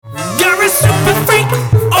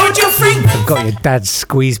got your dad's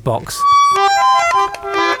squeeze box.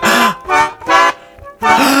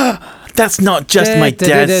 That's not just my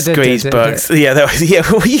dad's squeeze box. Yeah,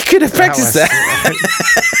 well, you could have practiced that.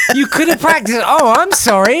 You could have practiced. Oh, I'm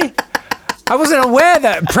sorry. I wasn't aware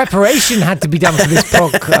that preparation had to be done for this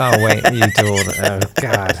podcast. Oh, wait, you do all that. Oh,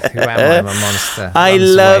 God. Who am I? I'm a monster. I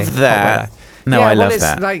love that. No, I love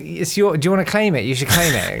that. Like, it's your. Do you want to claim it? You should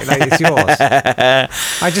claim it. Like, it's yours.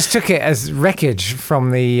 I just took it as wreckage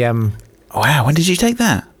from the... Wow, when did you take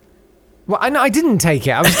that? Well, I didn't take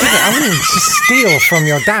it. I wouldn't just steal from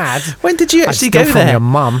your dad. When did you actually go there? From your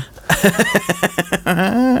mum.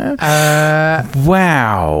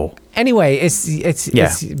 Wow. Anyway,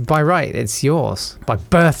 it's by right. It's yours by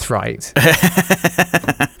birthright.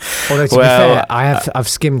 Although to be fair, I've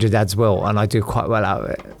skimmed your dad's will and I do quite well out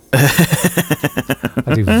of it.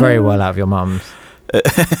 I do very well out of your mum's.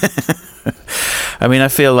 I mean, I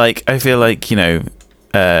feel like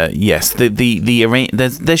yes,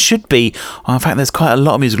 there should be. In fact, there's quite a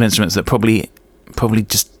lot of musical instruments that probably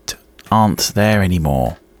just aren't there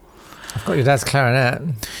anymore. I've got your dad's clarinet.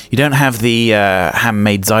 You don't have the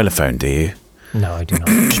handmade xylophone, do you? No, I do not.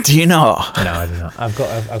 Do you not? No, I do not. I've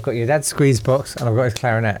got your dad's squeeze box and I've got his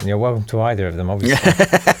clarinet, and you're welcome to either of them, obviously.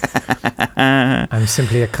 I'm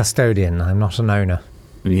simply a custodian. I'm not an owner.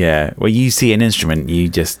 Yeah. Well, you see an instrument, you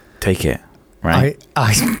just take it, right? All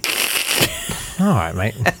right,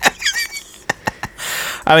 mate.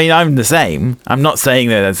 I mean, I'm the same. I'm not saying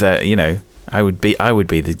that as a, I would be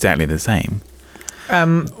exactly the same.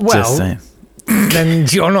 Well, then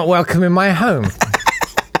you're not welcome in my home.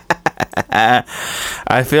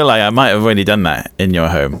 I feel like I might have already done that in your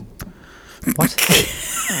home. What?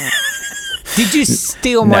 Did you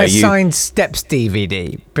steal my signed Steps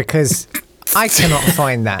DVD? Because I cannot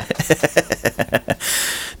find that.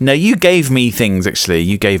 No, you gave me things, actually.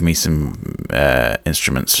 You gave me some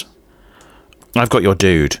instruments. I've got your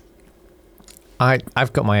dude.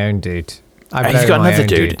 I've got my own dude. You've got another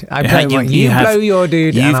dude. You blow your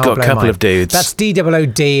dude. You've got a couple of dudes. That's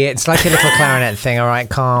D-O-O-D. It's like a little clarinet thing. All right,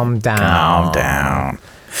 calm down. Calm down.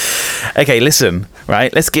 Okay, listen.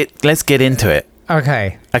 Right, let's get into it.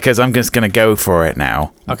 Okay. Because I'm just going to go for it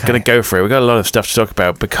now. Okay. I'm going to go for it. We've got a lot of stuff to talk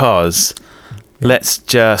about because let's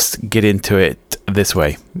just get into it this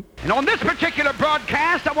way. And on this particular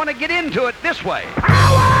broadcast, I want to get into it this way.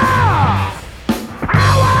 Power!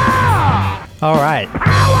 Power! All right.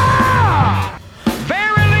 Power!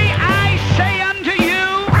 Verily I say unto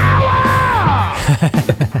you, power!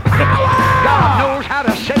 God knows how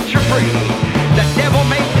to set you free. The devil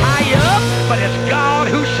may tie you up, but it's God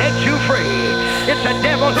who sets you free. It's the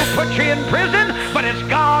devil who puts you in prison, but it's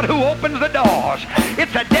God who opens the doors.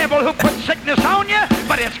 It's the devil who puts sickness on you,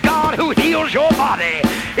 but it's God who heals your body.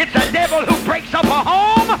 It's the devil who breaks up a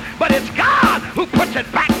home, but it's God who puts it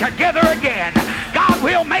back together again. God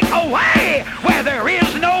will make a way where there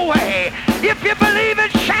is no way. If you believe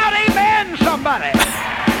it, shout amen, somebody.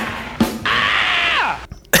 Ah!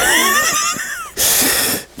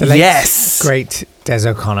 The late, yes. Great Des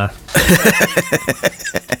O'Connor.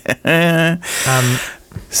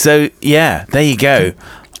 So, yeah, there you go.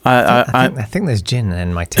 I think there's gin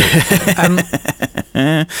in my tea.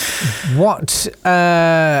 What?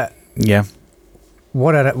 Yeah.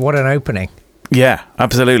 What an opening. Yeah,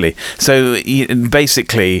 absolutely. So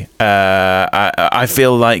basically, I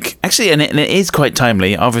feel like actually, and it is quite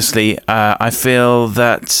timely. Obviously, I feel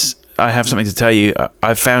that I have something to tell you.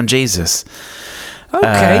 I've found Jesus.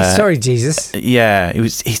 Okay, sorry, Jesus. Yeah,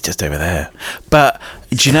 he's just over there. But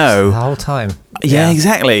do you know the whole time? Yeah,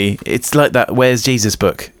 exactly. It's like that Where's Jesus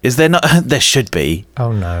book. Is there not? There should be.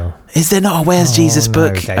 Oh no. Is there not a Where's Jesus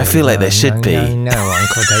book? David, I feel like there should be. No,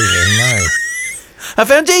 Uncle David, no. I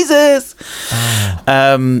found Jesus. Oh.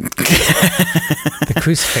 The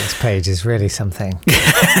crucifix page is really something.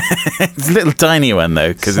 It's a little tiny one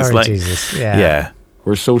though, because it's like Jesus. Yeah. Yeah.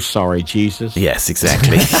 We're so sorry, Jesus. Yes,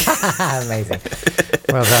 exactly. Amazing.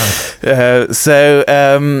 Well done.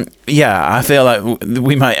 Yeah, I feel like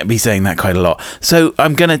we might be saying that quite a lot. So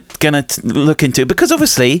I'm gonna look into it because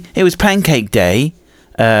obviously it was Pancake Day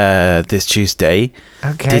this Tuesday.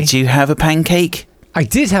 Okay. Did you have a pancake? I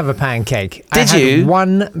did have a pancake. Did I you? had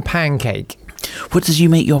one pancake. What does you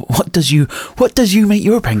make your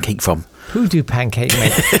pancake from? Who do pancake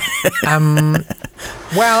make?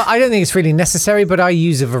 Well, I don't think it's really necessary, but I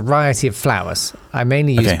use a variety of flours. I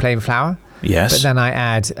mainly use plain flour. Yes. But then I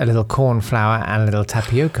add a little corn flour and a little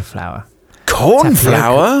tapioca flour. Corn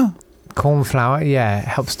flour? Corn flour, yeah,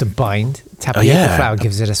 helps to bind. Tapioca flour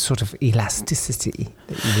gives it a sort of elasticity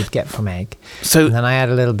that you would get from egg. And then I add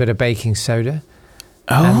a little bit of baking soda.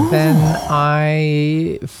 Oh. And then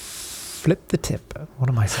I flip the tip. What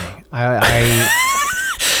am I saying?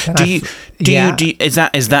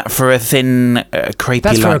 Is that for a thin crepey?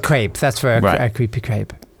 That's for a crepe. That's for a Right. creepy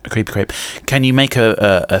crepe. A creepy crepe. Can you make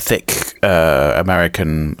a thick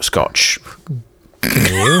American Scotch?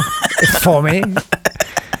 Can you for me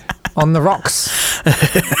on the rocks?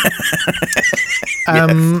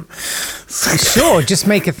 Sure. Just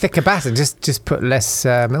make a thicker batter. Just put less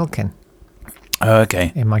milk in. Oh,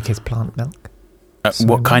 okay. In my case, plant milk.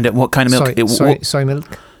 What kind of milk? Soy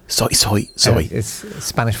milk. Soy. It's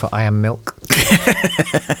Spanish for I am milk.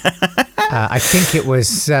 I think it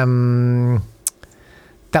was that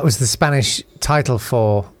was the Spanish title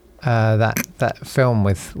for that film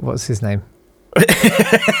with what's his name?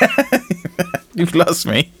 You've lost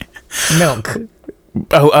me. Milk.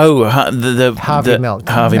 The Harvey Milk.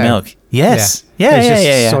 Harvey No. Milk. Yes. It's just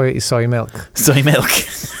Yeah. Soy milk. Soy milk.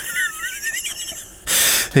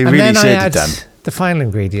 They And really then should I have add done. the final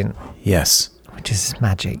ingredient, Yes. which is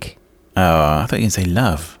magic. Oh, I thought you were going to say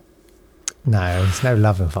love. No, there's no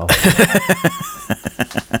love involved.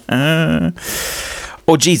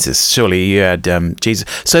 Or Jesus. Surely you had Jesus.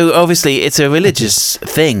 So obviously it's a religious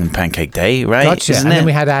thing, Pancake Day, right? Gotcha. Isn't And it? then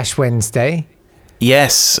we had Ash Wednesday.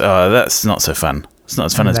 Yes. Oh, that's not so fun. It's not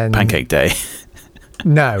as fun And as then- Pancake Day.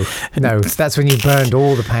 No, that's when you burned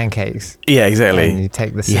all the pancakes. Yeah, exactly. And you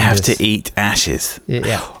take the You have cinders. to eat ashes.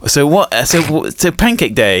 Yeah. So what? So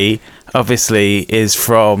Pancake Day obviously is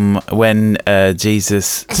from when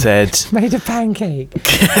Jesus said, Made a pancake.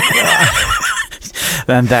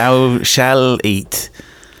 "And thou shall eat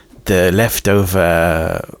the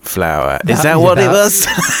leftover flour." Is that what it was?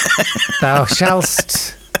 Thou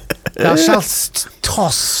shalt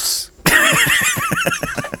toss.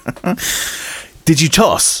 Did you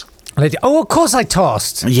toss? Oh, of course I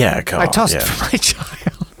tossed. Yeah, God, I tossed yeah. for my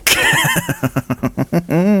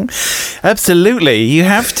child. Absolutely, you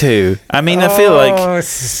have to. I mean, I feel like.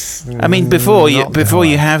 I mean, before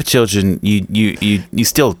you have children, you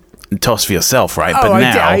still toss for yourself, right? But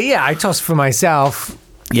now, I tossed for myself.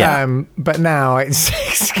 Yeah. But now it's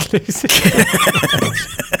exclusive.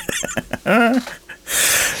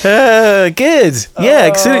 good. Yeah,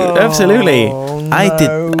 absolutely. I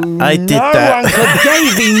did that. Uncle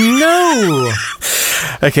Davey, no.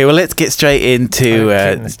 Okay, well, let's get straight into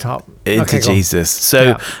Top. into Okay, go on. Jesus.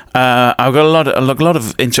 So I've got a lot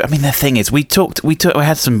of interest. I mean, the thing is, we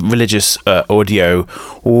had some religious audio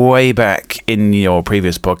way back in your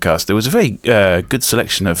previous podcast. There was a very good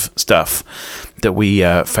selection of stuff that we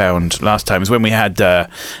found last time. Is when we had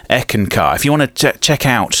Eckankar. If you want to check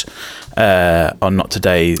out on Not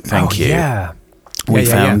Today, thank you. Yeah. We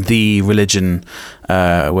found the religion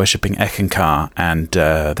worshipping Eckankar and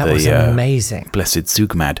That was amazing. blessed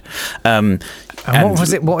Sugmad. And what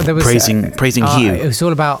was it? What there was praising Hugh. It was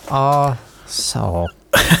all about our soul,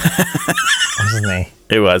 wasn't he?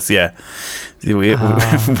 It was, yeah. We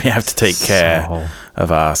have to take care soul.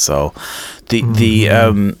 of our soul.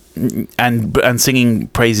 The and singing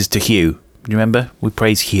praises to Hugh. You remember? We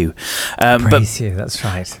praise Hugh. Praise you. That's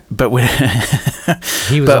right. But we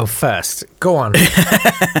He was on first. Go on.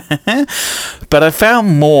 But I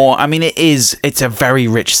found more. I mean, it's a very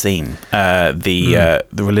rich theme. The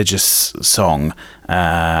religious song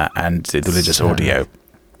and the religious audio.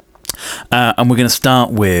 And we're going to start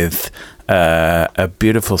with a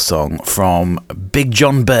beautiful song from Big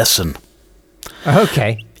John Burson.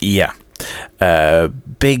 Okay. Yeah.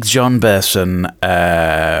 Big John Burson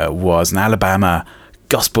was an Alabama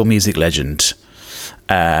gospel music legend.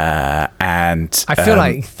 And I feel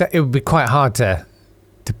like it would be quite hard to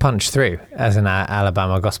punch through as an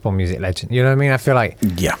Alabama gospel music legend. You know what I mean? I feel like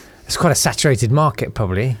yeah. it's quite a saturated market,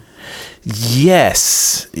 probably.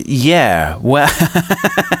 Yes. Yeah. Well,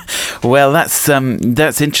 well, that's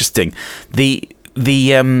interesting. The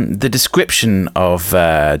description of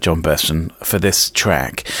John Burson for this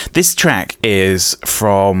track. This track is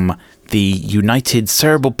from the United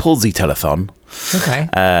Cerebral Palsy Telethon. Okay.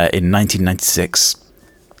 In 1996.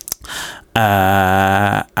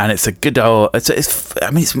 And it's a good old. It's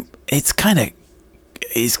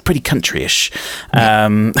pretty countryish.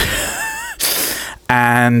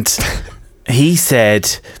 And he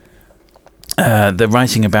said the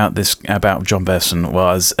writing about John Burson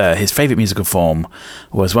was his favourite musical form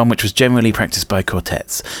was one which was generally practiced by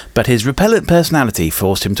quartets, but his repellent personality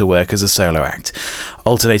forced him to work as a solo act,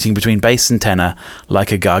 alternating between bass and tenor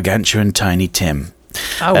like a gargantuan Tiny Tim.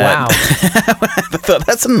 Oh, wow. I thought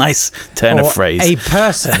that's a nice turn of phrase. A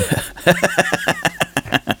person.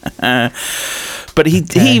 But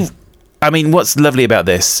he I mean, what's lovely about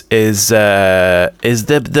this is the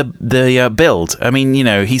build. I mean, you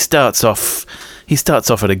know, he starts off he starts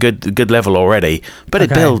off at a good level already, but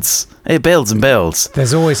Okay. it builds and builds.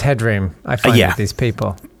 There's always headroom, I find, Yeah. with these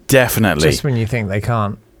people. Definitely. Just when you think they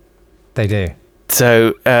can't, they do.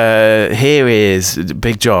 So here is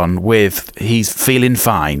Big John with He's Feeling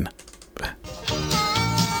Fine.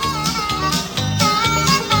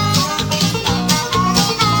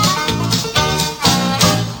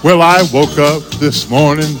 Well, I woke up this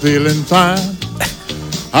morning feeling fine.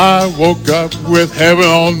 I woke up with heaven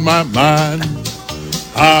on my mind.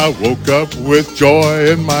 I woke up with joy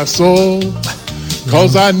in my soul,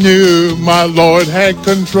 'cause I knew my Lord had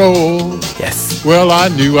control. Yes. Well, I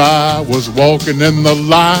knew I was walking in the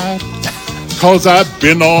light, 'cause I'd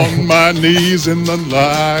been on my knees in the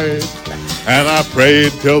night. And I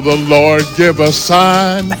prayed till the Lord give a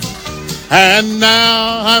sign, and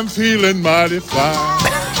now I'm feeling mighty fine.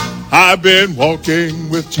 I've been walking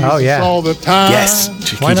with Jesus Oh, yeah. all the time. Yes.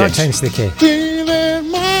 Why not James. change the key? Feeling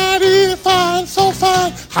mighty fine, so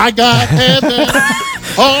fine. I got heaven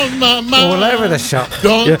on my mind. All over the shop.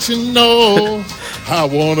 Don't you know I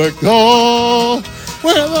wanna go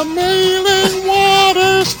where the million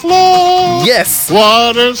waters flow? Yes.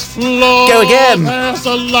 Waters flow. Go again. There's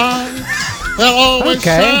a light that always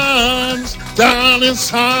Okay. shines down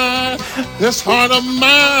inside this heart of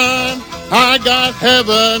mine. I got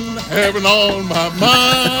heaven on my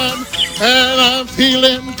mind, and I'm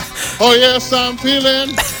feeling. Oh yes, I'm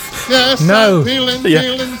feeling. Yes, No. I'm feeling, Yeah.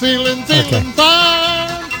 feeling Okay.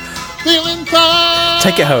 fine, feeling fine.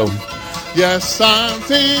 Take it home. Yes, I'm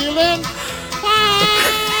feeling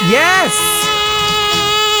fine. Yes!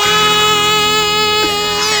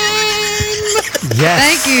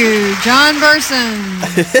 Yes. Thank you, John Burson.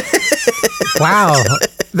 Wow.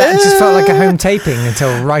 That just felt like a home taping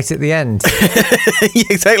until right at the end.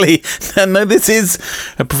 Exactly. No, this is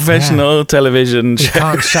a professional television You show.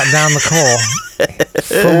 can't shut down the core.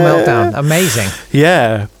 Full meltdown. Amazing.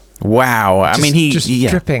 Yeah. Wow. I mean, Just yeah.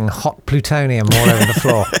 dripping hot plutonium all over the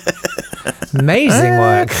floor. Amazing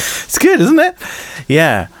work. It's good, isn't it?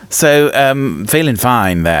 Yeah. So, feeling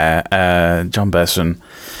fine there, John Burson.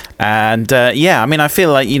 And yeah, I mean, I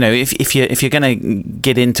feel like, you know, if you're gonna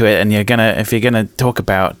get into it and if you're gonna talk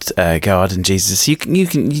about God and Jesus, you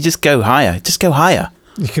just go higher. Just go higher.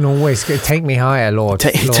 You can always go, take me higher, Lord.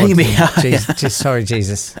 Take Lord, me higher. Sorry,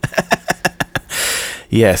 Jesus.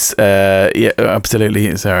 Yes. Yeah.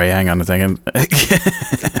 Absolutely. Sorry. Hang on a second.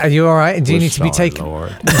 Are you all right? Do you We're need to be sorry, taken?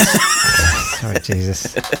 Lord. Sorry,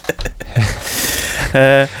 Jesus.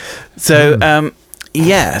 So.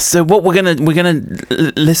 Yeah, so what we're gonna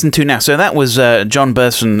listen to now. So that was John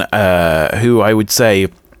Burson, who I would say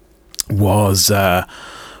was an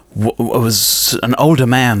older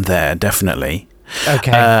man there, definitely.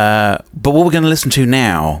 Okay. But what we're going to listen to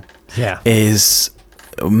now Yeah. is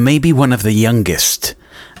maybe one of the youngest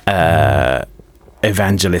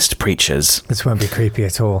evangelist preachers. This won't be creepy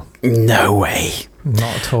at all. No way.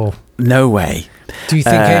 Not at all. No way. Do you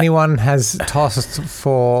think anyone has tossed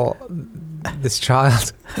for this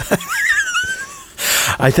child?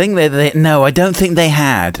 I think no, I don't think they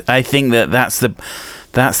had. I think that's the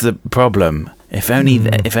problem. If only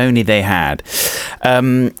they had.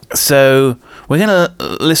 So we're going to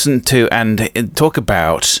listen to and talk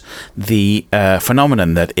about the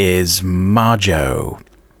phenomenon that is Marjoe.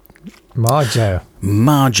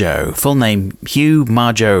 Marjoe, full name Hugh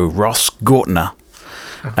Marjoe Ross Gortner,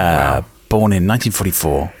 born in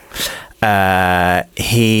 1944.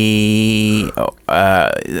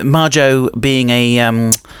 Marjoe being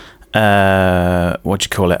a what do you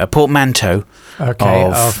call it? A portmanteau. Okay.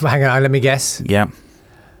 Of- Hang on. Let me guess. Yeah.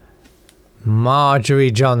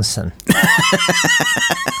 Marjorie Johnson.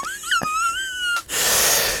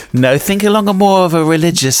 No, think along a more of a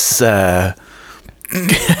religious.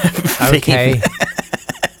 Okay.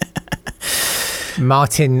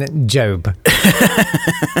 Martin Job.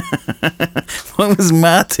 What was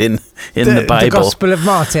Martin in the Bible? The Gospel of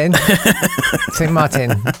Martin. St.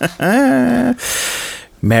 Martin.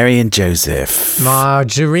 Mary and Joseph.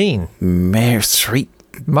 Margarine. Mary, sweet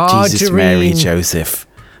Margarine. Jesus, Mary, Joseph.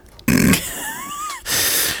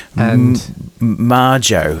 And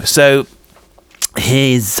Marjoe. So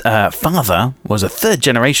his father was a third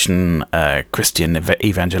generation Christian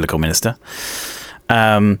evangelical minister.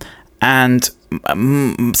 And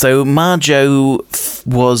so Marjoe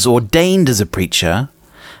was ordained as a preacher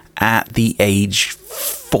at the age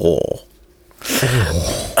 4.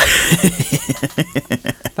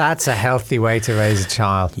 that's a healthy way to raise a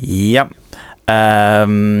child. Yep. I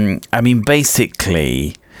mean,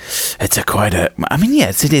 basically, it's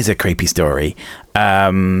it is a creepy story.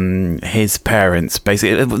 His parents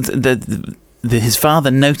basically, his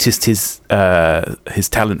father noticed his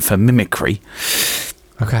talent for mimicry.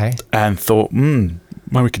 Okay. And thought,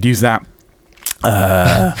 well, we could use that. We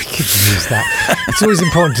could use that. It's always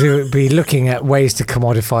important to be looking at ways to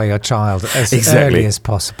commodify your child as early as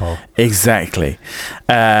possible. Exactly.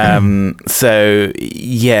 So,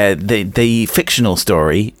 yeah, the fictional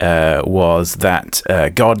story was that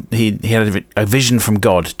God, he had a vision from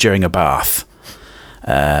God during a bath.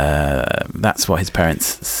 That's what his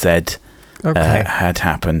parents said had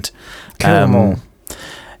happened. Kill them all.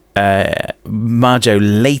 Marjoe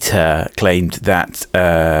later claimed that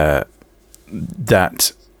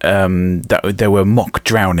there were mock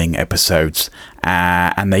drowning episodes,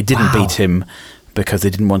 and they didn't beat him because they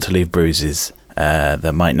didn't want to leave bruises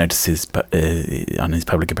that might notice on his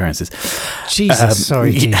public appearances. Jesus,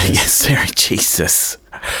 sorry, Jesus. Yes, sorry, Jesus.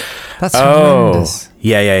 That's horrendous.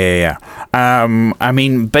 Yeah. I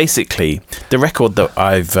mean, basically, the record that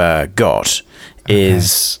I've got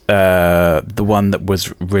is the one that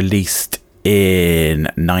was released in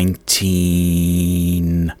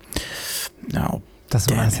 19... No,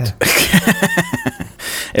 doesn't matter.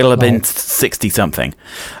 It'll have been 60-something.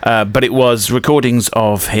 But it was recordings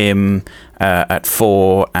of him at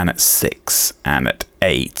 4 and at 6 and at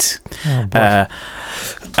 8.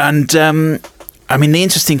 I mean, the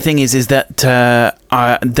interesting thing is that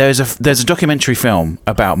there's a documentary film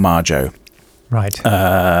about Marjoe. Right.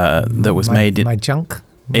 That was made in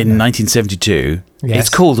 1972. Yes. It's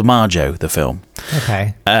called Marjoe, the film.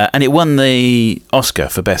 Okay. And it won the Oscar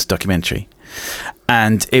for Best Documentary.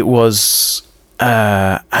 And it was...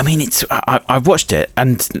 I mean, I've watched it,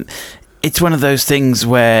 and it's one of those things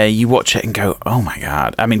where you watch it and go, oh, my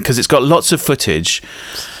God. I mean, because it's got lots of footage.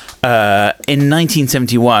 In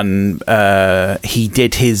 1971, he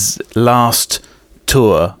did his last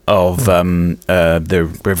tour of the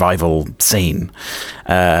revival scene,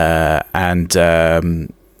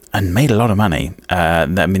 and made a lot of money. I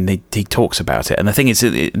mean, he talks about it, and the thing is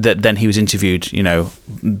that then he was interviewed,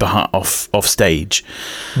 off stage,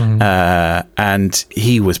 and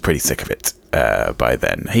he was pretty sick of it by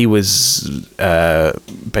then. He was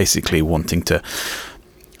basically wanting to.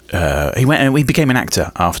 He went and he became an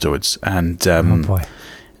actor afterwards, and oh boy.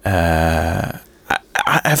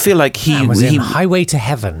 I feel like he was in Highway to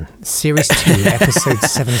Heaven, Series 2, Episode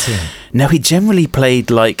 17. No, he generally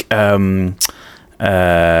played like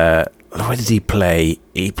what did he play?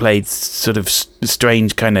 He played sort of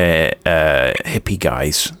strange kind of hippie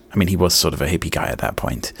guys. I mean, he was sort of a hippie guy at that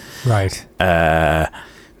point. Right. Was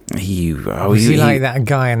he like that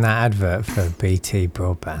guy in that advert for BT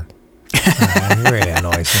Broadband? He really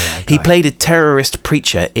annoys me. He played a terrorist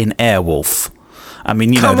preacher in Airwolf. I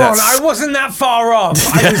mean, Come on, I wasn't that far off.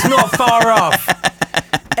 I was not far off.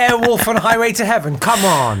 Airwolf on Highway to Heaven. Come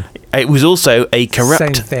on. It was also a corrupt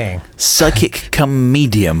Same thing. Psychic cum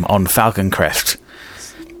medium on Falcon Crest.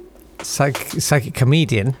 Psychic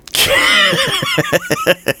comedian?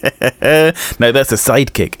 No, that's a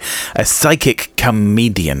sidekick. A psychic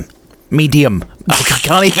comedian. Medium. Oh, I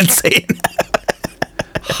can't even say it.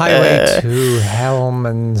 Highway to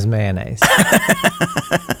Hellman's Mayonnaise.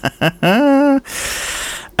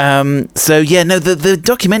 The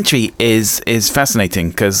documentary is fascinating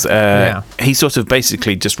because he sort of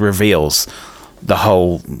basically just reveals the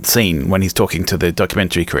whole scene when he's talking to the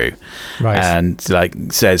documentary crew, right? And like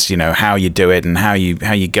says, how you do it and how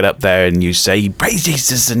you get up there and you say praise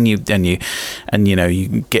Jesus and you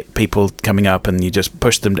get people coming up and you just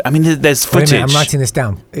push them. I mean, there's footage. Wait a minute, I'm writing this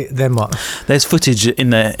down. Then what? There's footage in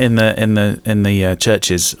the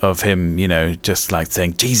churches of him, just like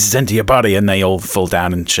saying Jesus enter your body, and they all fall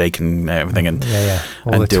down and shake and everything, and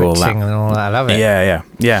all and the do all that. And all that. I love it. Yeah.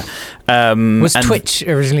 Was Twitch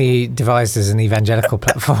originally devised as an evangelical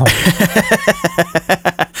platform?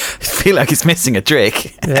 I feel like it's missing a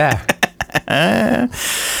trick. Yeah.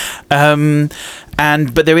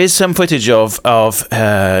 But there is some footage of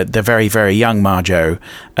the very, very young Marjoe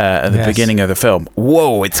at the beginning of the film.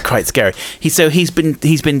 Whoa, it's quite scary. He's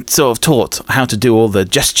been sort of taught how to do all the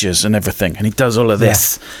gestures and everything, and he does all of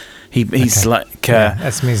this. He's like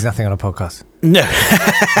that means nothing on a podcast. No.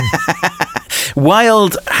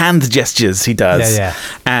 Wild hand gestures he does. Yeah.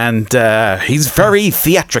 And he's very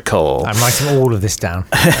theatrical. I'm writing all of this down,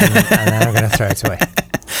 and then I'm going to throw it away.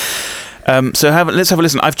 Let's have a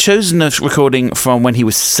listen. I've chosen a recording from when he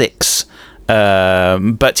was 6,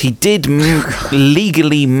 but he did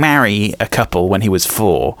legally marry a couple when he was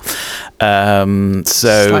 4. It's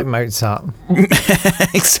like Mozart.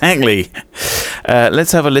 Exactly.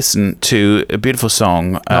 Let's have a listen to a beautiful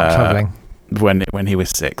song. Not troubling. When he was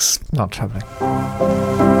 6. Not troubling. So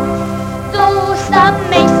some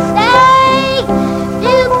may say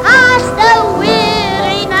to pass the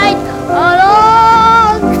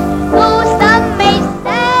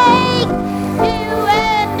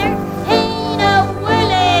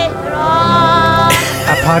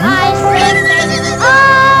Pardon? I sing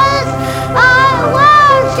because I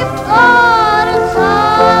worship God in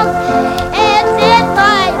song. It's in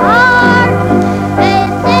my heart.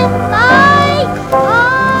 It's in my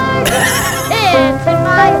heart. It's in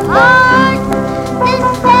my heart. This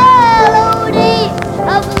melody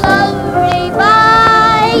of love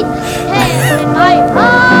divine. It's in my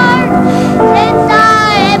heart. Since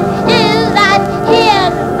I'm in that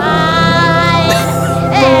hidden mind.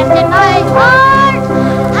 It's in my heart.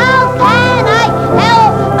 How can I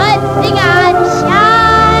help but sing and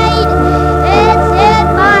shine? It's in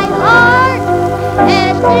my heart.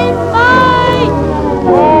 It's in my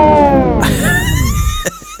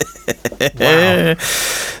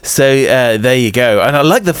So there you go. And I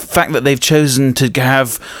like the fact that they've chosen to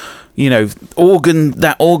have,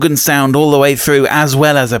 that organ sound all the way through as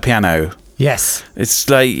well as a piano. Yes. It's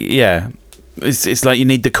like, it's like you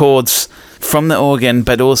need the chords from the organ,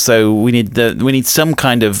 but also we need some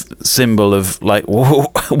kind of symbol of like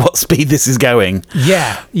what speed this is going.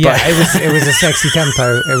 Yeah. It was a sexy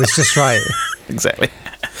tempo. It was just right. Exactly.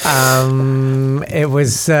 It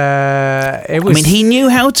was. I mean, he knew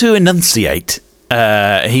how to enunciate.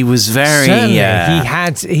 He was very. Certainly.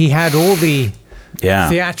 He had all the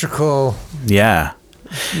theatrical. Yeah.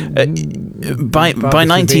 By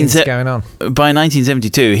going on. By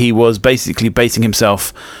 1972, he was basically basing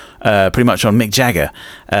himself pretty much on Mick Jagger,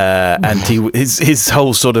 and his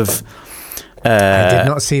whole sort of. I did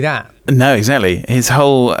not see that. No, exactly. His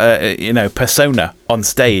whole persona on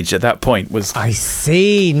stage at that point was. I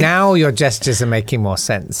see. Now your gestures are making more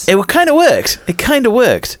sense. It kind of worked.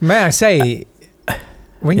 May I say,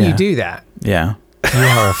 when you do that, you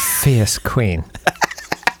are a fierce queen.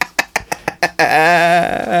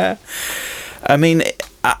 I mean,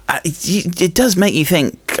 it does make you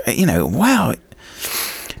think, wow,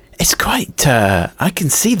 it's quite, I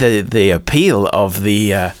can see the appeal of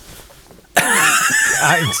the...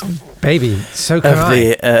 baby, so can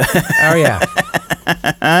I. Oh, yeah.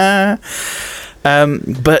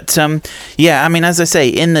 I mean, as I say,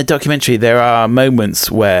 in the documentary, there are moments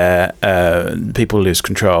where people lose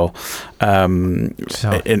control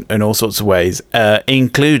in all sorts of ways,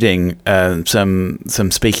 including some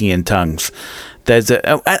speaking in tongues. There's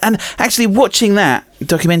and actually watching that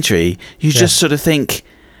documentary, you just sort of think,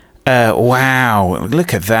 wow,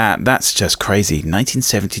 look at that. That's just crazy.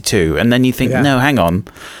 1972. And then you think, no, hang on.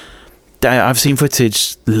 I've seen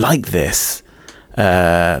footage like this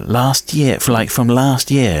last year, from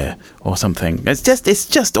last year or something. It's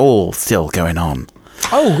just all still going on.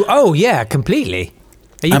 Oh yeah, completely.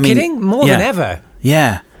 Are you kidding? More than ever.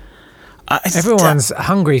 Yeah. Everyone's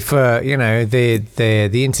hungry for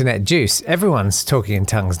the internet juice. Everyone's talking in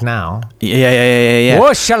tongues now.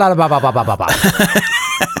 Yeah.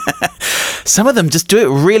 Some of them just do it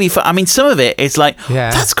really fast. I mean, some of it is like,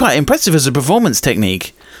 that's quite impressive as a performance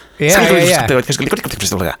technique. Yeah. I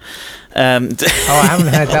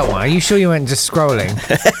haven't heard that one. Are you sure you weren't just scrolling?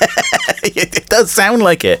 It does sound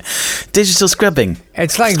like it. Digital scrubbing.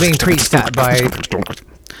 It's like being preached at by...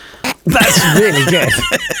 That's really good.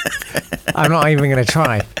 I'm not even going to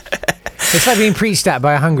try. It's like being preached at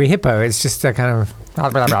by a hungry hippo. It's just a kind of...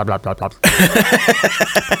 Blah, blah, blah, blah, blah, blah.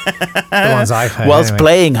 The ones I've heard. Whilst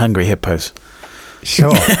playing Hungry Hippos.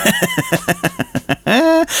 Sure.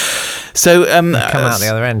 So come out the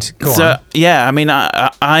other end. Go on. Yeah, I mean,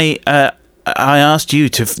 I asked you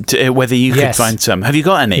to whether you could find some. Have you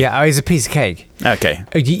got any? Yeah, it's a piece of cake. Okay.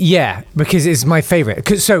 Yeah, because it's my favorite.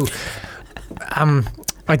 So,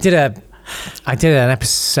 I did an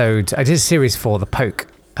episode. I did a series for The Poke,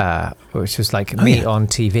 which was like me on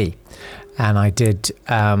TV, and I did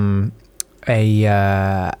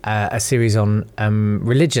a series on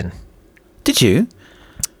religion. Did you?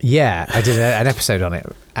 Yeah, I did an episode on it,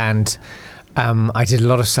 and I did a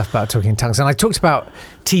lot of stuff about talking in tongues, and I talked about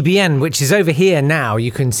TBN, which is over here now.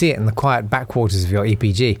 You can see it in the quiet backwaters of your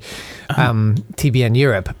EPG, TBN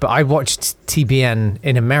Europe. But I watched TBN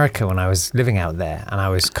in America when I was living out there, and I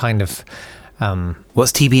was kind of...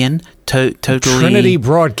 What's TBN? Totally... Trinity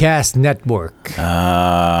Broadcast Network.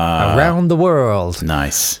 Around the world.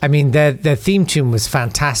 Nice. I mean, their theme tune was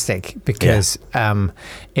fantastic because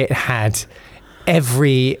it had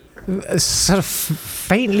every sort of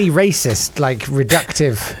faintly racist, like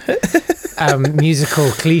reductive musical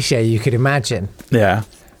cliche you could imagine. Yeah.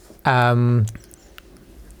 I'm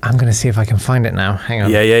going to see if I can find it now. Hang on.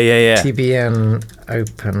 Yeah. TBN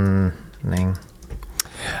opening.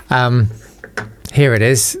 Here it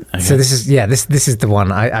is. Okay. So this is this is the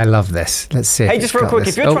one. I love this. Let's see. Hey, just real quick,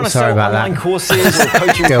 if you're trying to sell online courses or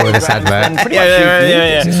coaching, deal with this advert.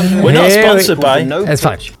 Yeah. We're not sponsored by. It's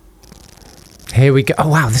fine. Here we go. Oh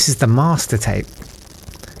wow, this is the master tape.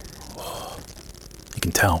 You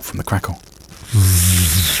can tell from the crackle.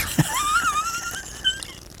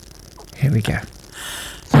 Here we go.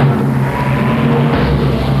 From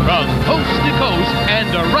coast to coast and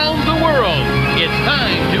around the world, it's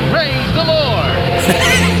time to praise the Lord.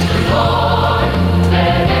 Praise the Lord,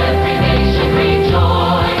 let every nation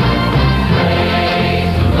rejoice.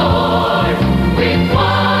 Praise the Lord with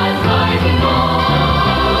one mighty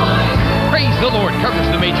voice. Praise the Lord covers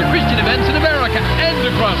the major Christian events in America and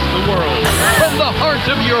across the world. From the heart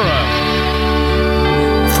of Europe.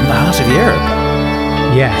 From the heart of Europe?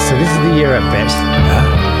 Yeah, so this is the Europe bit.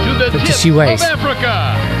 To the Look, tip she waits. of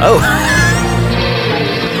Africa. Oh.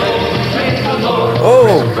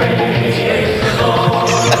 Oh.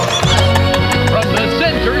 From the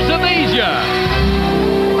centers of Asia.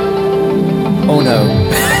 Oh no.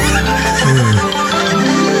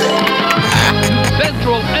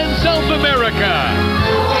 Central and South America.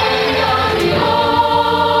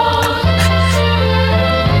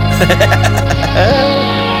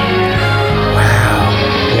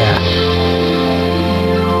 Yeah.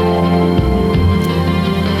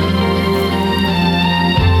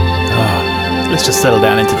 Let's just settle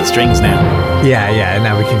down into the strings now. Yeah.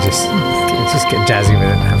 Now we can just get jazzy with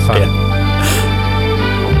it and have fun.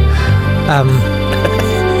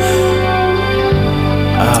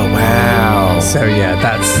 Oh wow. So yeah,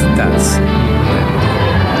 that's.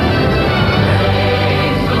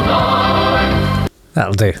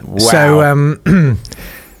 That'll do. Wow. So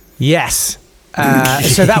yes.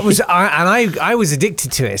 So that was, I was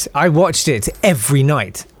addicted to it. I watched it every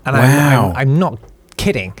night, and Wow. I'm not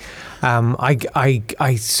kidding. I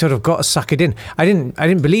sort of got suckered in. I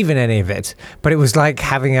didn't believe in any of it, but it was like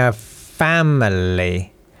having a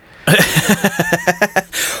family.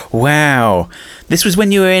 Wow. This was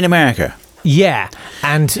when you were in America. Yeah,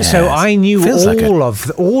 and so Yes. I knew Feels like all of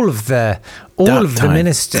the dark time.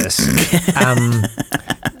 ministers.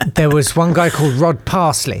 There was one guy called Rod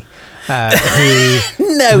Parsley. Who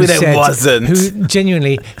wasn't. Who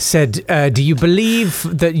genuinely said, "Do you believe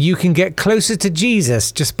that you can get closer to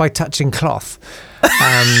Jesus just by touching cloth?"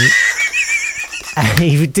 And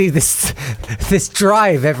he would do this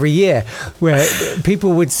drive every year where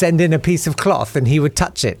people would send in a piece of cloth and he would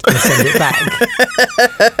touch it and send it back.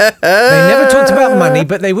 They never talked about money,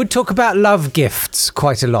 but they would talk about love gifts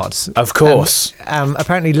quite a lot. Of course.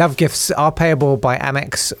 Apparently, love gifts are payable by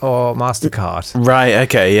Amex or MasterCard. Right,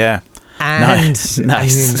 okay, yeah. And Nice. I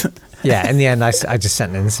mean, yeah, in the end, I just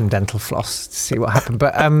sent in some dental floss to see what happened.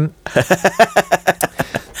 But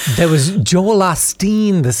there was Joel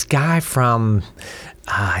Osteen, this guy from,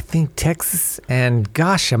 I think, Texas. And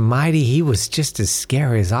gosh almighty, he was just as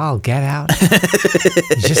scary as all get out. You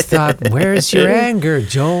just thought, where's your anger,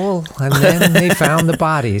 Joel? And then they found the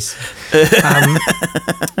bodies.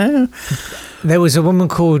 There was a woman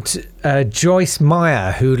called Joyce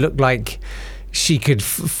Meyer who looked like she could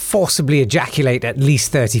forcibly ejaculate at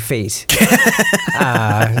least 30 feet.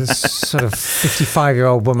 Sort of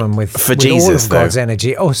 55-year-old woman with Jesus, all of though. God's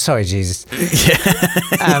energy. Oh, sorry, Jesus.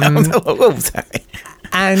 Sorry.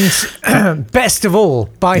 And best of all,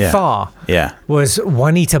 by far, was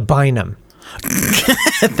Juanita Bynum.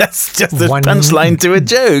 That's just a punchline to a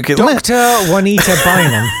joke, isn't it? Dr. Juanita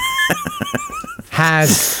Bynum had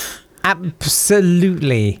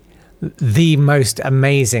absolutely the most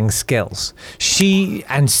amazing skills. She's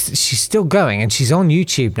still going, and she's on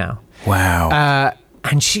YouTube now. Wow.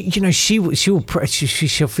 And she'll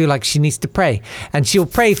feel like she needs to pray, and she'll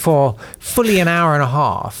pray for fully an hour and a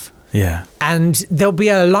half. Yeah. And there'll be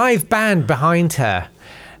a live band behind her,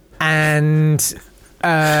 and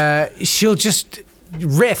she'll just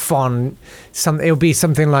riff on something. It'll be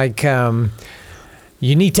something like,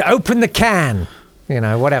 "You need to open the can." You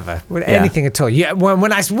know, whatever, anything at all. Yeah. What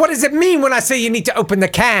does it mean when I say you need to open the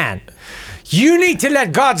can? You need to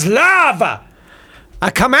let God's love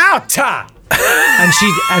come out. And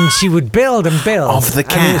she would build and build of the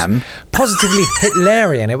can. It was positively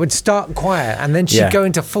Hitlerian. It would start quiet, and then she'd go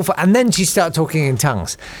into full, and then she'd start talking in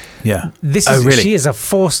tongues. Yeah. Really? She is a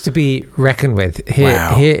force to be reckoned with.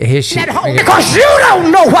 Here she. Because you don't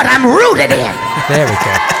know what I'm rooted in. There we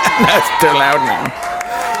go. That's too loud now.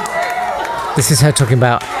 This is her talking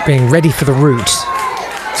about being ready for the root.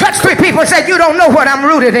 Touch three people, said you don't know what I'm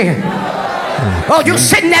rooted in. Oh, you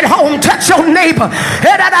sitting at home, touch your neighbor.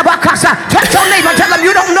 Touch your neighbor, tell them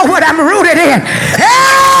you don't know what I'm rooted in.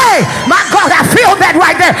 Hey, my God, I feel that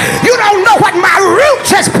right there. You don't know what my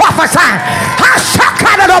roots is prophesying.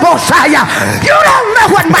 You don't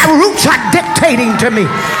know what my roots are dictating to me.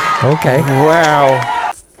 Okay. Wow.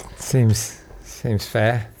 Seems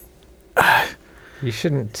fair. You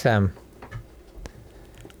shouldn't.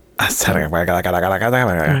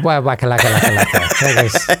 Well, wacka-lacka-lacka-lacka. There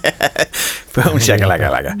goes. Boom,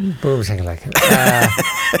 shaka-lacka-lacka. Boom, shaka-lacka.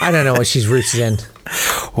 I don't know what she's rooted in.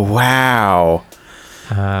 Wow.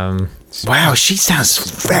 Wow, she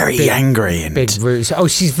sounds very angry and big roots. Oh,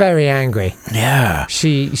 she's very angry. Yeah.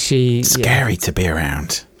 She scary to be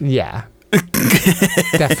around. Yeah.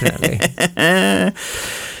 Definitely.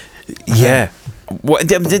 Yeah.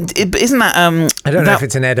 What isn't that I don't know if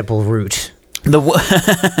it's an edible root. The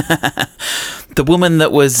woman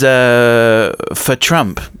that was for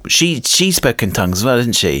Trump, she spoke in tongues as well,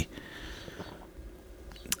 didn't she?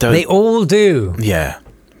 They all do. Yeah.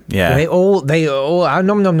 Yeah. They all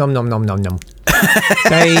nom nom nom nom nom nom nom.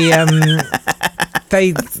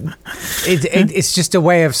 It's just a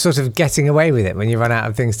way of sort of getting away with it when you run out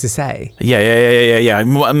of things to say. Yeah.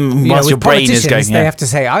 Whilst your brain is going, they have to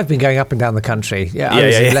say, "I've been going up and down the country." I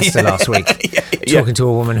was in Leicester last week, talking to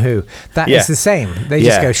a woman who. That is the same. They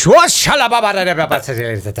just go,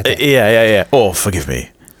 yeah. Oh, forgive me.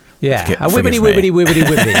 Yeah, wibbity wibbity wibbity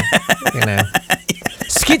wibbity. You know,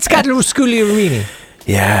 skitscatluskulurini.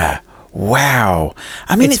 Yeah. Wow.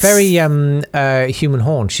 I mean, it's very Human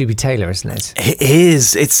Horn, Shuby Taylor, isn't it? It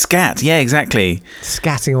is. It's scat. Yeah, exactly.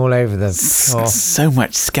 Scatting all over the. So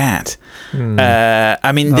much scat.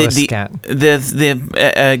 I mean, the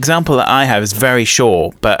example that I have is very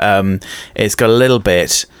short, but it's got a little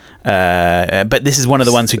bit. But this is one of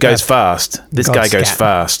the ones who goes fast. This guy goes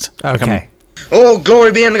fast. Okay. Oh,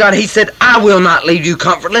 glory be unto God. He said, I will not leave you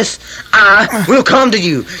comfortless. I will come to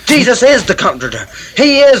you. Jesus is the comforter.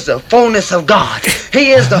 He is the fullness of God.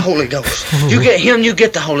 He is the Holy Ghost. You get him, you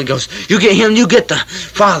get the Holy Ghost. You get him, you get the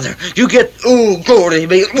Father. You get, glory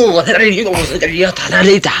be, glory be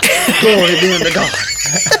unto God.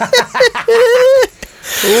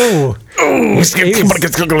 Ooh. That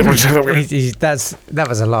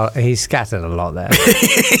was a lot. He scattered a lot there.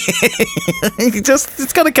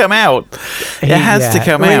 It's got to come out. It has to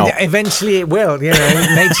come out. Eventually it will. You know,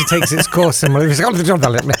 nature takes its course, and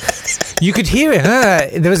you could hear it.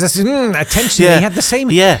 There was a tension. He had the same,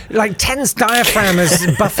 like tense diaphragm as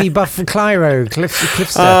Buffy Clyro,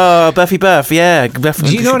 Cliffster. Oh, Buffy Buff, yeah. Do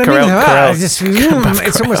you know what I mean?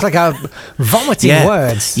 It's almost like a vomiting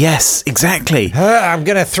words. Yes, exactly. I'm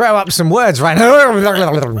gonna throw up some words right now.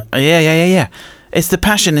 Yeah. It's the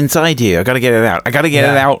passion inside you. I got to get it out. Get it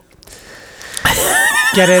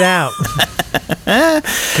out.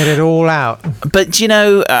 Get it all out. But you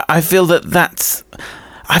know, I feel that that's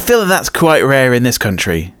quite rare in this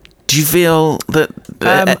country. Do you feel that?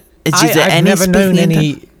 I've never known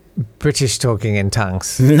any British talking in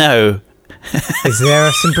tongues. No. Is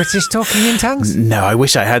there some British talking in tongues? No, I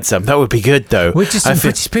wish I had some. That would be good, though.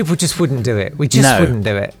 British people just wouldn't do it. We just wouldn't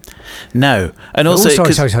do it. No, and also sorry.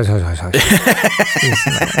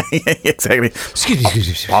 Exactly. Excuse me.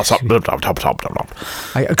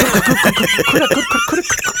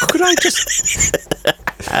 Could I just?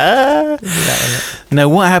 No,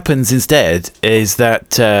 what happens instead is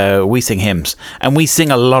that we sing hymns, and we sing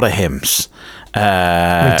a lot of hymns.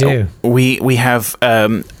 We do. We have.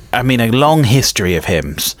 I mean, a long history of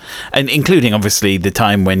hymns, and including obviously the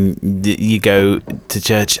time when you go to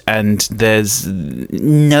church and there's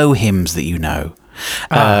no hymns that you know.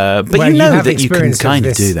 But you know that you can kind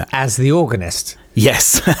of do that as the organist.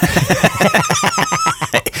 Yes.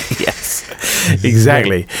 Yes,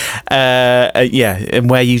 exactly. And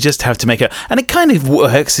where you just have to make and it kind of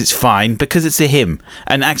works. It's fine because it's a hymn.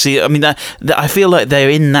 And actually, I mean, I feel like they're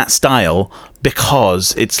in that style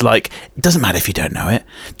because it's like, it doesn't matter if you don't know it.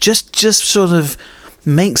 Just sort of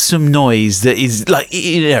make some noise that is like,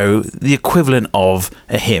 you know, the equivalent of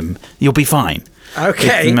a hymn. You'll be fine.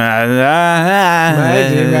 Okay.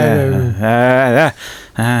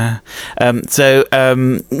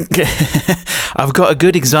 I've got a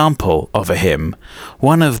good example of a hymn,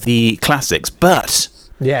 one of the classics, but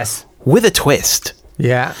yes, with a twist.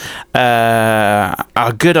 Yeah.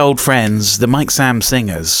 Our good old friends, the Mike Sam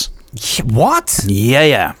Singers. What?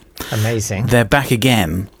 Yeah. Amazing. They're back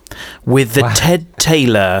again with the Ted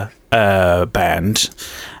Taylor band.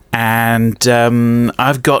 And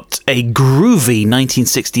I've got a groovy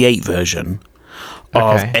 1968 version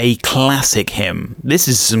of a classic hymn. This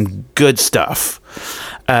is some good stuff.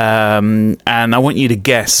 And I want you to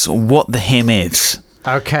guess what the hymn is.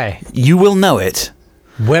 Okay. You will know it.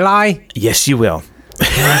 Will I? Yes, you will.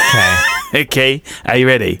 Okay. Okay. Are you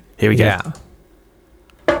ready? Here we go. Yeah.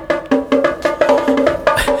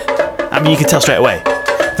 I mean, you can tell straight away.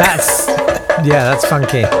 That's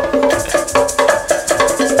funky.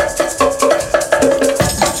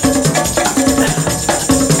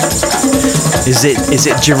 Is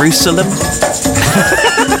it Jerusalem?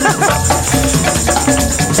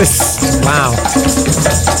 Wow.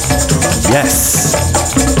 Yes.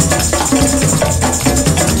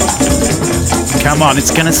 Come on, it's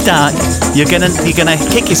gonna start. You're gonna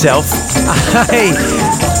kick yourself. Hey.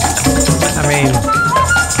 I mean.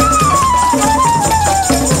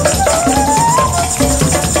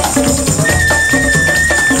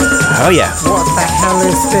 Oh yeah. What the hell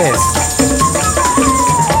is this?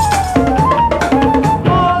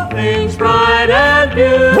 All things bright and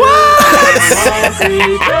new. What? All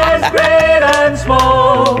creatures great and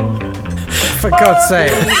small. For God's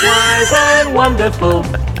sake. All things wise and wonderful.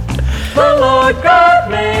 The Lord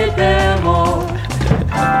God made them all.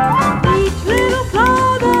 Each little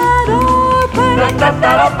flower that opens,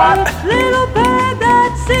 each little bird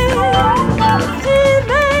that sings, He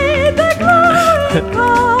made the glowing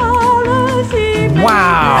colors, He made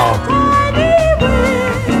Wow. tiny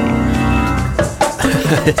wings.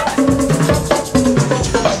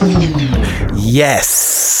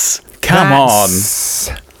 Yes. Come on.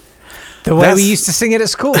 The way we used to sing it at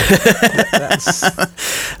school.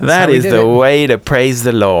 That is the way to praise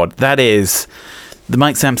the Lord. That is the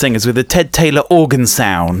Mike Sam Singers with the Ted Taylor organ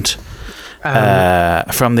sound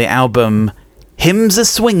from the album Hymns A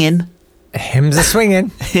Swingin'. Hymns A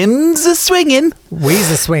Swingin'. Hymns A Swingin'. We's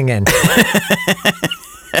A Swingin'.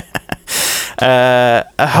 A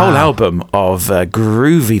whole album of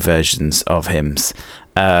groovy versions of hymns.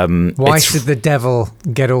 Why should the devil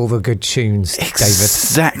get all the good tunes, David?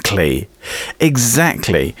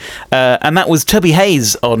 Exactly. And that was Tubby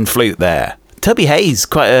Hayes on flute there. Tubby Hayes,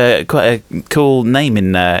 quite a cool name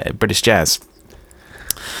in British jazz.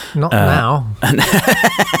 Not now.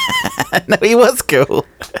 No, he was cool.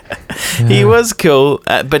 Yeah. He was cool,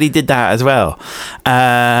 but he did that as well.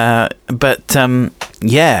 Yeah.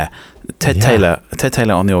 Ted Taylor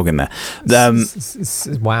on the organ there.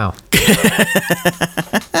 Wow.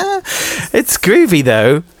 It's groovy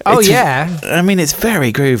though. Yeah. I mean, it's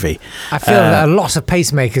very groovy. I feel that a lot of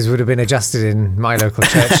pacemakers would have been adjusted in my local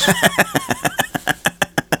church.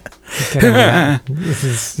 This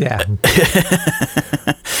is,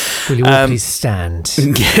 Will you all please stand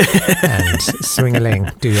and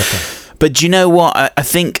swing-a-ling, do your thing. But do you know what? I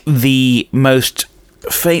think the most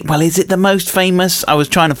is it the most famous? I was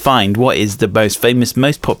trying to find what is the most famous,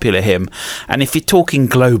 most popular hymn. And if you're talking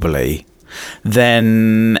globally,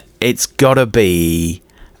 then it's got to be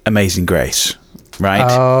Amazing Grace, right?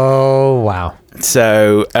 Oh, wow.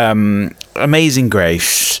 So, Amazing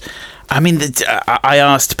Grace. I mean, I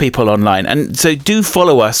asked people online, and so do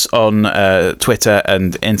follow us on Twitter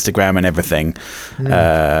and Instagram and everything,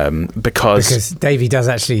 because Davey does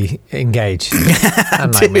actually engage,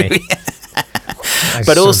 unlike me.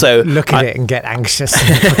 But also look at it and get anxious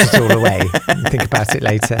and put it all away and think about it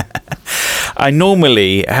later. I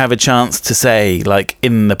normally have a chance to say, like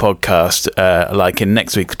in the podcast, like in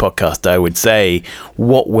next week's podcast, I would say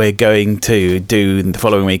what we're going to do in the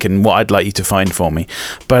following week and what I'd like you to find for me.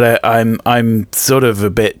 But I'm sort of a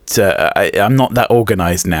bit. I'm not that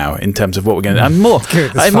organised now in terms of what we're going to. I'm more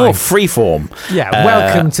freeform. Yeah,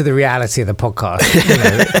 welcome to the reality of the podcast. You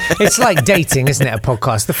know, it's like dating, isn't it? A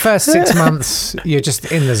podcast. The first 6 months, you're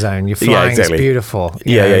just in the zone. You're flying. Yeah, exactly. It's beautiful.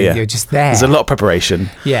 Yeah. You're just there. There's a lot of preparation.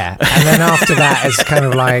 Yeah, and then after that, it's kind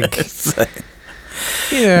of like,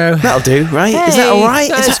 that'll do, right? Hey, is that all right?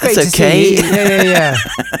 That's okay. Yeah.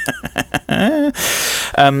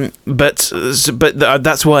 But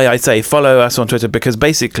that's why I say follow us on Twitter, because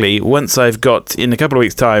basically once I've got in a couple of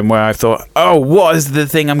weeks' time where I've thought, what is the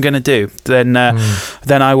thing I'm going to do, then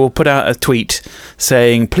I will put out a tweet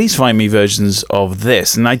saying, please find me versions of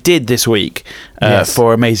this, and I did this week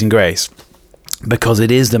for Amazing Grace. Because it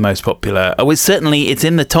is the most popular. It's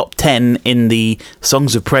in the top 10 in the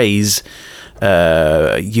Songs of Praise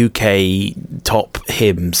UK top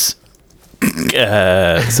hymns.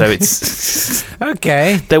 So it's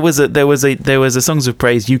okay. There was a Songs of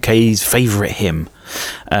Praise UK's favourite hymn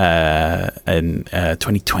in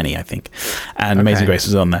 2020, I think, and Amazing Grace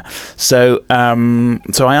was on there. So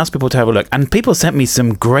so I asked people to have a look, and people sent me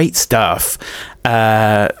some great stuff.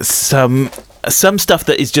 Some stuff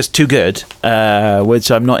that is just too good,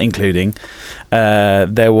 which I'm not including.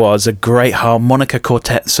 There was a great harmonica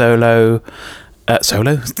quartet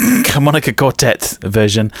harmonica quartet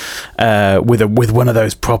version with one of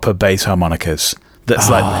those proper bass harmonicas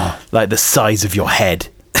that's like the size of your head.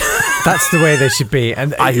 That's the way they should be,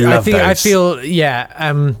 and I love those. I feel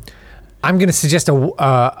I'm going to suggest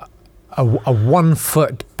a 1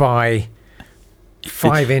 foot by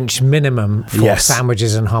 5-inch minimum for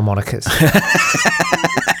sandwiches and harmonicas.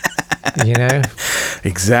 You know,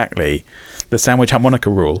 exactly, the sandwich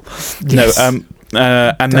harmonica rule. Yes. And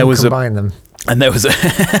Don't there was combine them. And there was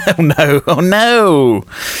oh no,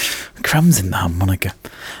 crumbs in the harmonica.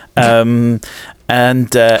 And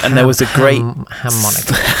there was a great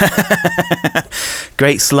harmonica,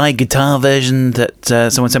 great slide guitar version that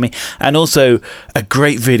someone sent me, and also a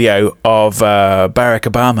great video of Barack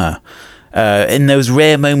Obama. In those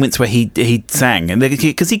rare moments where he sang, and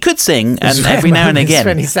because he could sing, and every now and again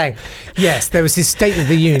when he sang, yes, there was his State of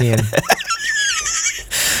the Union.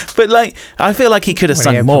 But like, I feel like he could have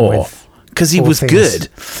sung more because he was good.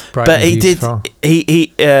 But he did.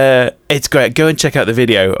 He it's great. Go and check out the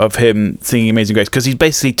video of him singing Amazing Grace, because he's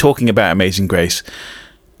basically talking about Amazing Grace,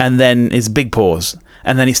 and then it's a big pause,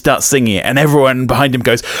 and then he starts singing it, and everyone behind him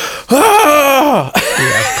goes, "Ah!"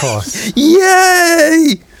 Yeah, of course.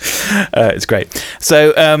 Yay! It's great.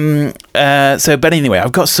 So, but anyway,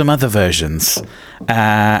 I've got some other versions,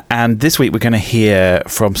 and this week we're going to hear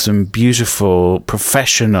from some beautiful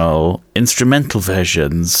professional instrumental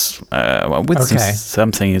versions with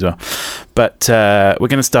some singing as well. But we're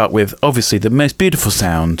going to start with obviously the most beautiful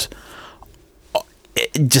sound,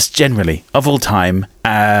 just generally of all time,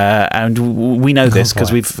 and we know this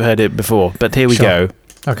because we've heard it before. But here we go.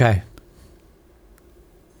 Okay.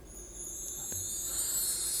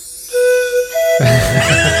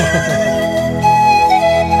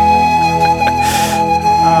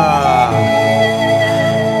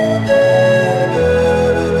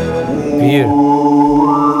 Beautiful.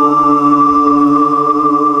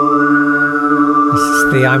 This is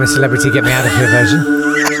the I'm a Celebrity, Get Me Out of Here version.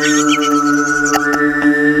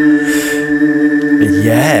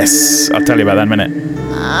 Yes, I'll tell you about that in a minute.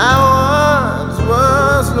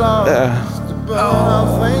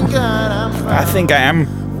 I think I am.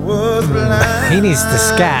 He needs to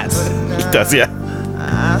scat. He does, yeah.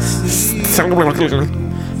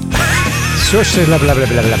 Shush, blah, blah, blah,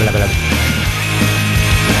 blah, blah, blah, blah.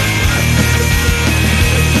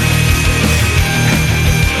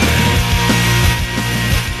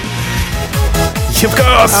 Of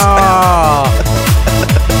course. Oh,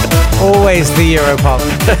 always the Europop.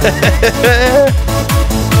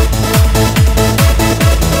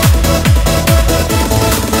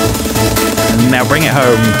 Now bring it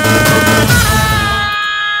home.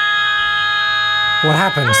 What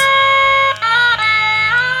happened?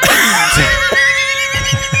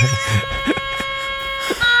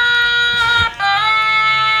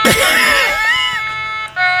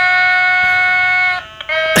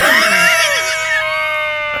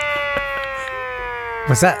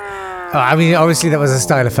 Was that? Oh, I mean, obviously that was a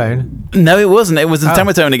stylophone. No, it wasn't. It was a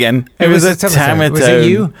tamatone again. It was a tamatone. Was it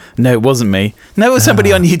you? No, it wasn't me. No, it was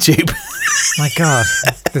somebody on YouTube. My God,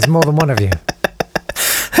 there's more than one of you.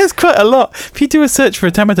 There's quite a lot. If you do a search for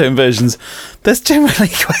tamatone versions, there's generally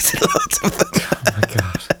quite a lot of them. Oh my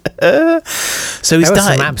God. So we there were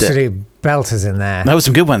started. Some absolute belters in there. There were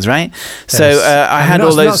some good ones, right? So I had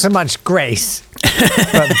all those. Not so much grace,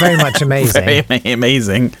 but very much amazing. Very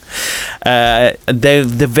amazing.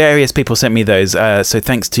 The various people sent me those. So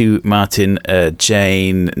thanks to Martin,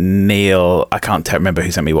 Jane, Neil. I can't remember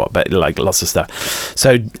who sent me what, but like lots of stuff.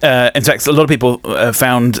 So in fact, a lot of people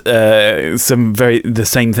found the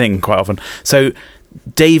same thing quite often. So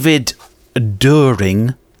David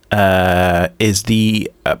During is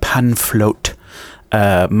the pan float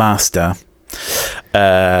master. He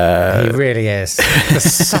really is. The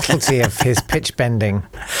subtlety of his pitch bending.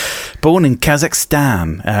 Born in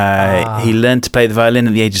Kazakhstan, he learned to play the violin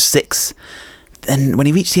at the age of 6. Then when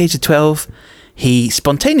he reached the age of 12, he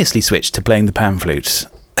spontaneously switched to playing the pan flute.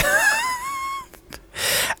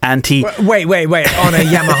 And he... Wait. On a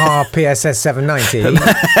Yamaha PSS 790?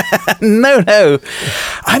 No.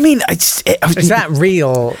 I mean... Is that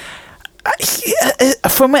real?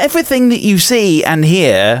 From everything that you see and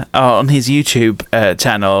hear on his YouTube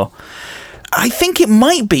channel, I think it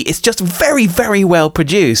might be. It's just very, very well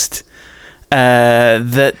produced.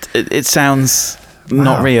 That it sounds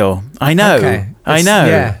not real. I know. Okay. I know.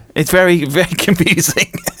 Yeah. It's very, very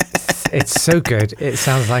confusing. It's so good. It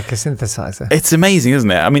sounds like a synthesizer. It's amazing,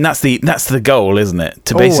 isn't it? I mean, that's the goal, isn't it?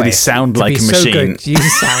 To basically sound like a machine. So good. You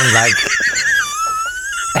sound like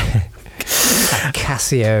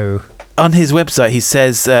Casio. On his website, he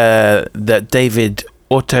says that David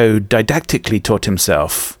autodidactically taught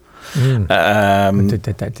himself. Isn't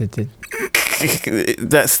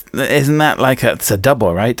that like it's a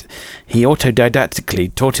double, right? He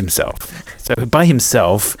autodidactically taught himself. So by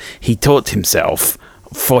himself, he taught himself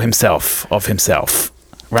for himself of himself,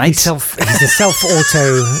 right? He's a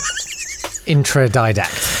self-auto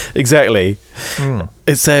intradidact. Exactly.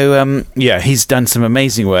 So he's done some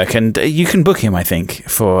amazing work, and you can book him, I think,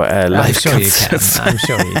 for live concerts. I'm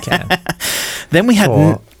sure you can. Then we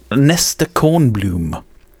had Nesta Kornblum.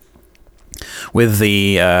 with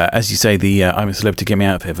the, as you say, the I'm a Celebrity, Get Me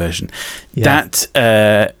Out of Here version. Yeah.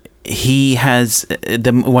 That he has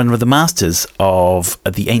one of the masters of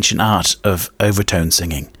the ancient art of overtone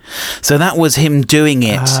singing. So that was him doing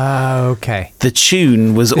it. Okay. The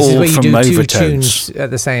tune was This is all where you from do overtones. two tunes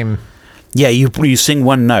at the same. Yeah, you sing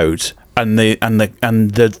one note, and the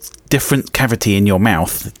different cavity in your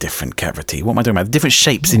mouth, different cavity. What am I talking about? The different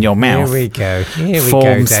shapes in your mouth. Here we go. Here we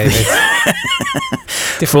forms go, David.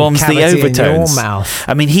 forms the cavity in overtones. your mouth.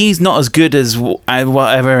 I mean, he's not as good as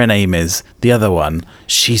whatever her name is. The other one,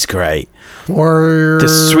 she's great.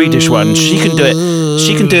 The Swedish one, she can do it.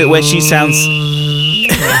 She can do it where she sounds.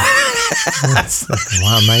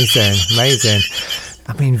 Wow, amazing.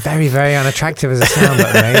 I mean, very, very unattractive as a sound,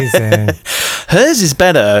 but amazing. Hers is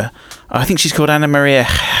better. I think she's called Anna Maria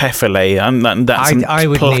Hefele. I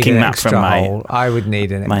would need plucking an that extra from my. hole. I would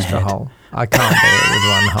need an my extra head. hole. I can't do it with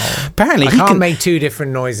one hole. Apparently, I he can't can make two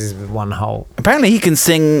different noises with one hole. Apparently, he can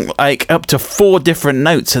sing like up to 4 different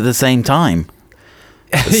notes at the same time.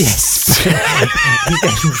 Yes. He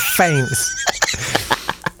then faints.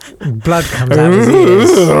 Blood comes out his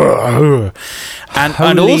ears.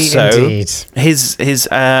 And also, indeed. his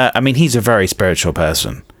I mean, he's a very spiritual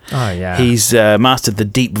person. Oh, yeah. He's mastered the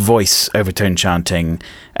deep voice overtone chanting,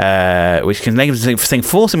 which can sing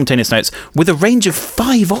 4 simultaneous notes with a range of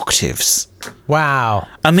 5 octaves. Wow.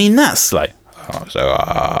 I mean, that's like... that's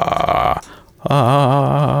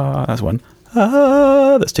 1.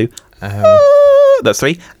 That's 2. That's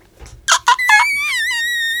 3.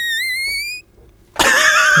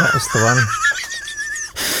 That was the one.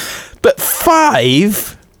 But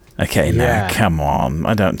 5... Okay, Yeah. now come on.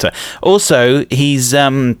 I don't. Also, he's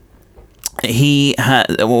he had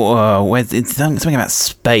it's something about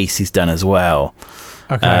space. He's done as well.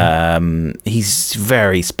 Okay. He's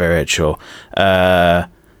very spiritual.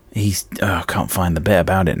 He's I can't find the bit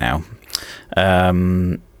about it now.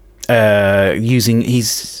 Using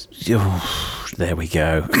there we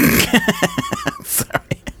go.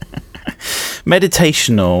 Sorry.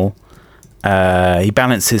 Meditational. He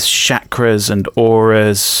balances chakras and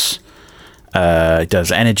auras.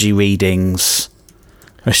 Does energy readings,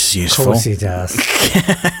 which is useful. Of course he does.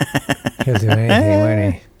 He'll do anything,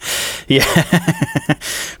 won't he? Yeah.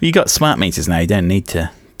 You got smart meters now. You don't need to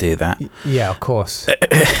do that. Yeah, of course.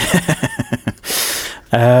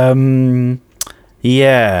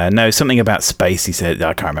 Yeah, no, something about space. He said,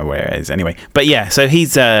 I can't remember where it is. Anyway, but yeah, so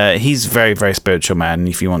he's very, very spiritual man.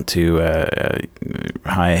 If you want to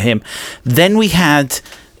hire him, then we had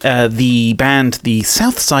the band, the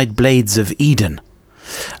Southside Blades of Eden.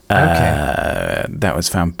 Okay. That was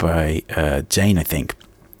found by Jane, I think.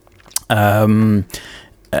 That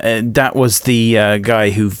was the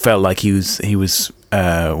guy who felt like he was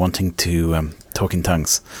wanting to talk in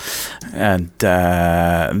tongues, and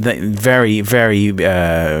very, very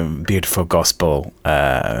beautiful gospel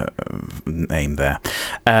name there.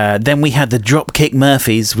 Then we had the Dropkick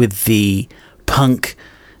Murphys with the punk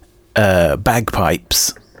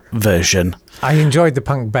bagpipes version. I enjoyed the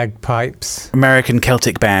punk bagpipes. American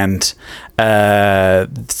Celtic band. So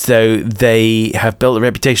they have built a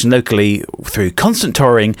reputation locally through constant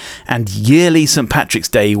touring and yearly St. Patrick's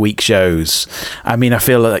Day week shows. I mean, I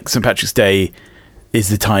feel like St. Patrick's Day is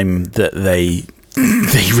the time that they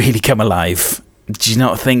really come alive. Do you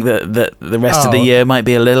not think that the rest of the year might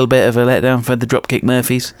be a little bit of a letdown for the Dropkick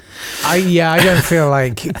Murphys? I don't feel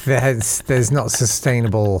like there's not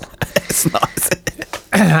sustainable. It's not.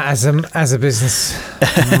 As a business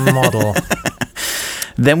model.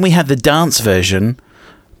 Then we had the dance version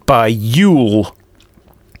by Yule.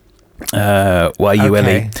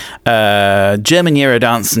 Y-U-L-E. German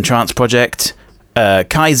Eurodance and Trance Project.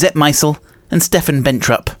 Kai Zeppmeisel and Stefan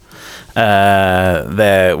Bentrup.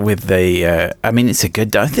 There with the... I mean, it's a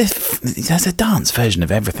good... There's a dance version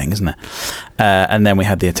of everything, isn't there? And then we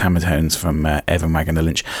had the Automatones from Evan Wagner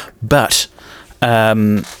Lynch. But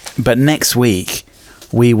next week...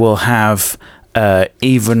 we will have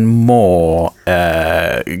even more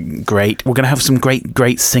great... We're going to have some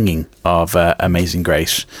great singing of Amazing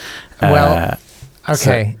Grace. Well,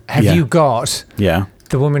 okay. Have you got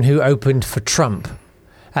the woman who opened for Trump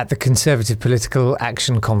at the Conservative Political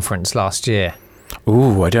Action Conference last year?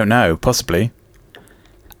 Ooh, I don't know. Possibly.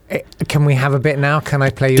 Can we have a bit now? Can I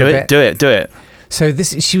play you a bit? Do it. So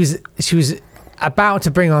she was about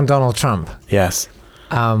to bring on Donald Trump. Yes.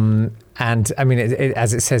 And I mean,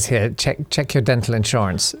 as it says here, check your dental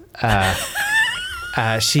insurance.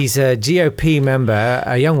 She's a GOP member,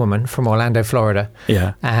 a young woman from Orlando, Florida.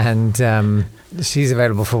 Yeah. And she's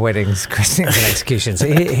available for weddings, christenings, and executions.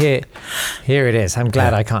 Here it is. I'm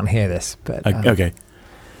glad I can't hear this. But okay.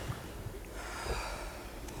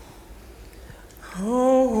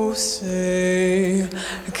 Oh, say,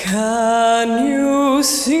 can you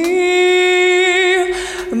see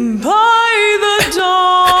by the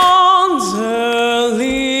dawn's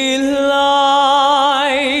early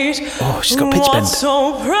light? Oh, she's got pitch bend.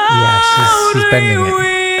 So Yeah, she's bending it.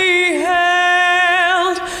 we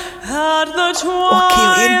hailed at the She's-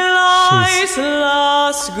 twilight's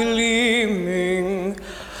last gleaming.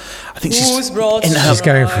 I think she's She's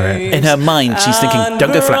going for it. in her mind. She's thinking,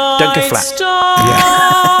 "Don't go flat, don't go flat."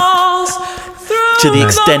 To the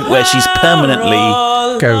extent where she's permanently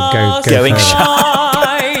Go going further.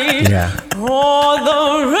 sharp. Yeah.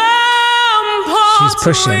 She's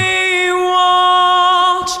pushing.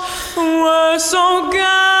 Were so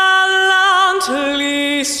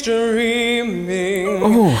gallantly streaming.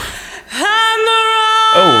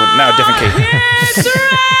 Oh, now a different key.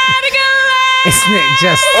 Isn't it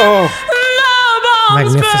just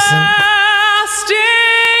magnificent?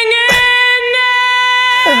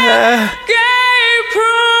 Gave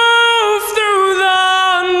proof through the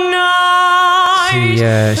night She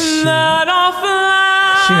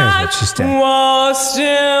knows what she's doing. was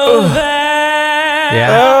still there.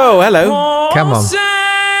 Yeah. Oh, hello. Come on. Say,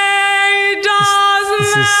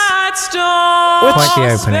 This is quite the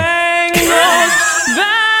opening.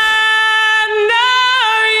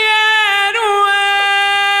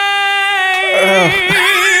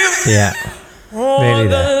 Yeah. Nearly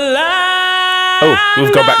there. Oh,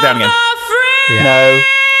 we've gone back down again. Yeah.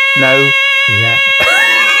 No. Yeah.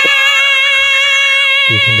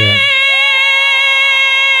 You can do it.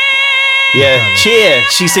 Yeah, cheer.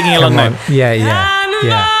 She's singing along Come on. now. Yeah.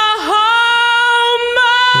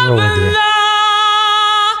 We're all with you.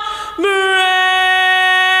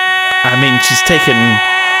 I mean, she's taken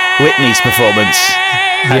Whitney's performance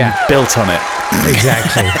and built on it.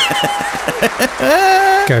 Exactly.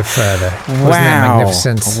 Go further. Wasn't that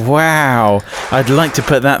magnificent? Wow. I'd like to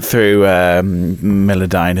put that through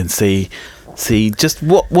Melodyne and see just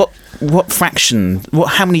what fraction,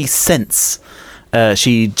 how many cents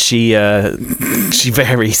she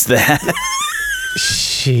varies there.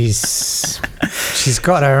 She's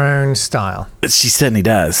got her own style. She certainly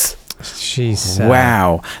does. She's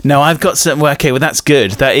wow. No, I've got some. Well, okay, well that's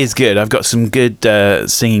good. That is good. I've got some good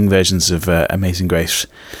singing versions of Amazing Grace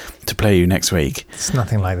to play you next week. It's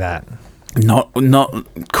nothing like that. Not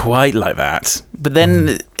quite like that, but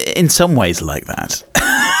then in some ways like that.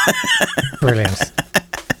 Brilliant.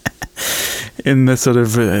 In the sort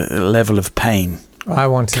of level of pain. I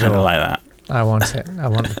want it kind of all. like that. I want it. I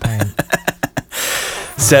want the pain.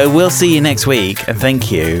 So we'll see you next week, and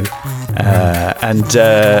thank you. And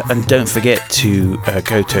don't forget to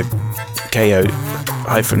go to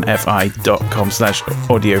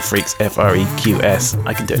ko-fi.com/audiofreaks FREQS.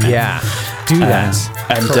 I can do it now. Yeah, do that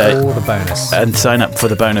for all the bonus. And sign up for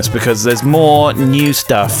the bonus, because there's more new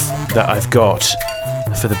stuff that I've got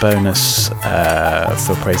for the bonus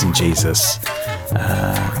for Praising Jesus.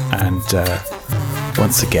 And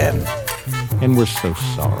once again, and we're so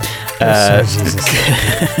sorry.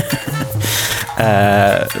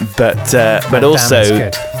 But also,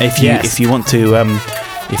 if you want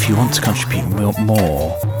to contribute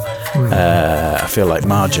more, I feel like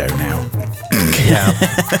Marjo now. Yeah.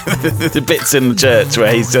 The bits in the church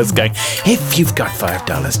where he's just going, if you've got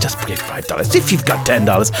 $5, just give $5. If you've got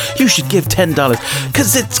 $10, you should give $10,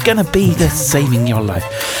 because it's gonna be the saving your life.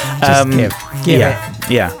 Just give it.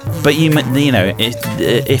 Yeah. But you know,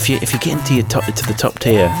 if you get into the top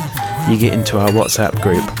tier, you get into our WhatsApp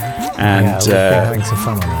group, and we've been having some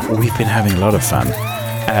fun on that. We've been having a lot of fun.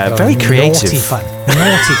 Very creative.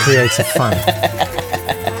 Naughty creative fun.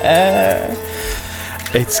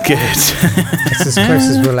 It's good. It's as close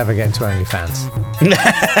as we'll ever get to OnlyFans.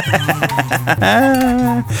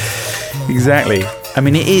 Exactly. I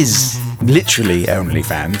mean, it is literally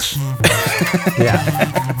OnlyFans. Yeah.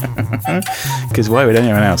 Because why would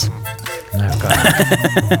anyone else? No, God.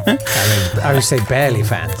 I would say barely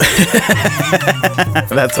fans.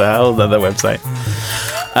 That's a whole other website.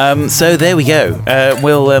 So there we go.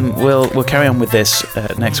 We'll carry on with this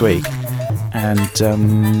next week. And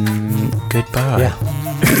goodbye. Yeah.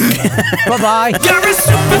 Bye-bye. You're a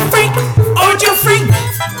super freak, audio freak.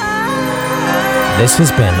 This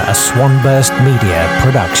has been a Swanburst Media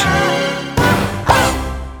production.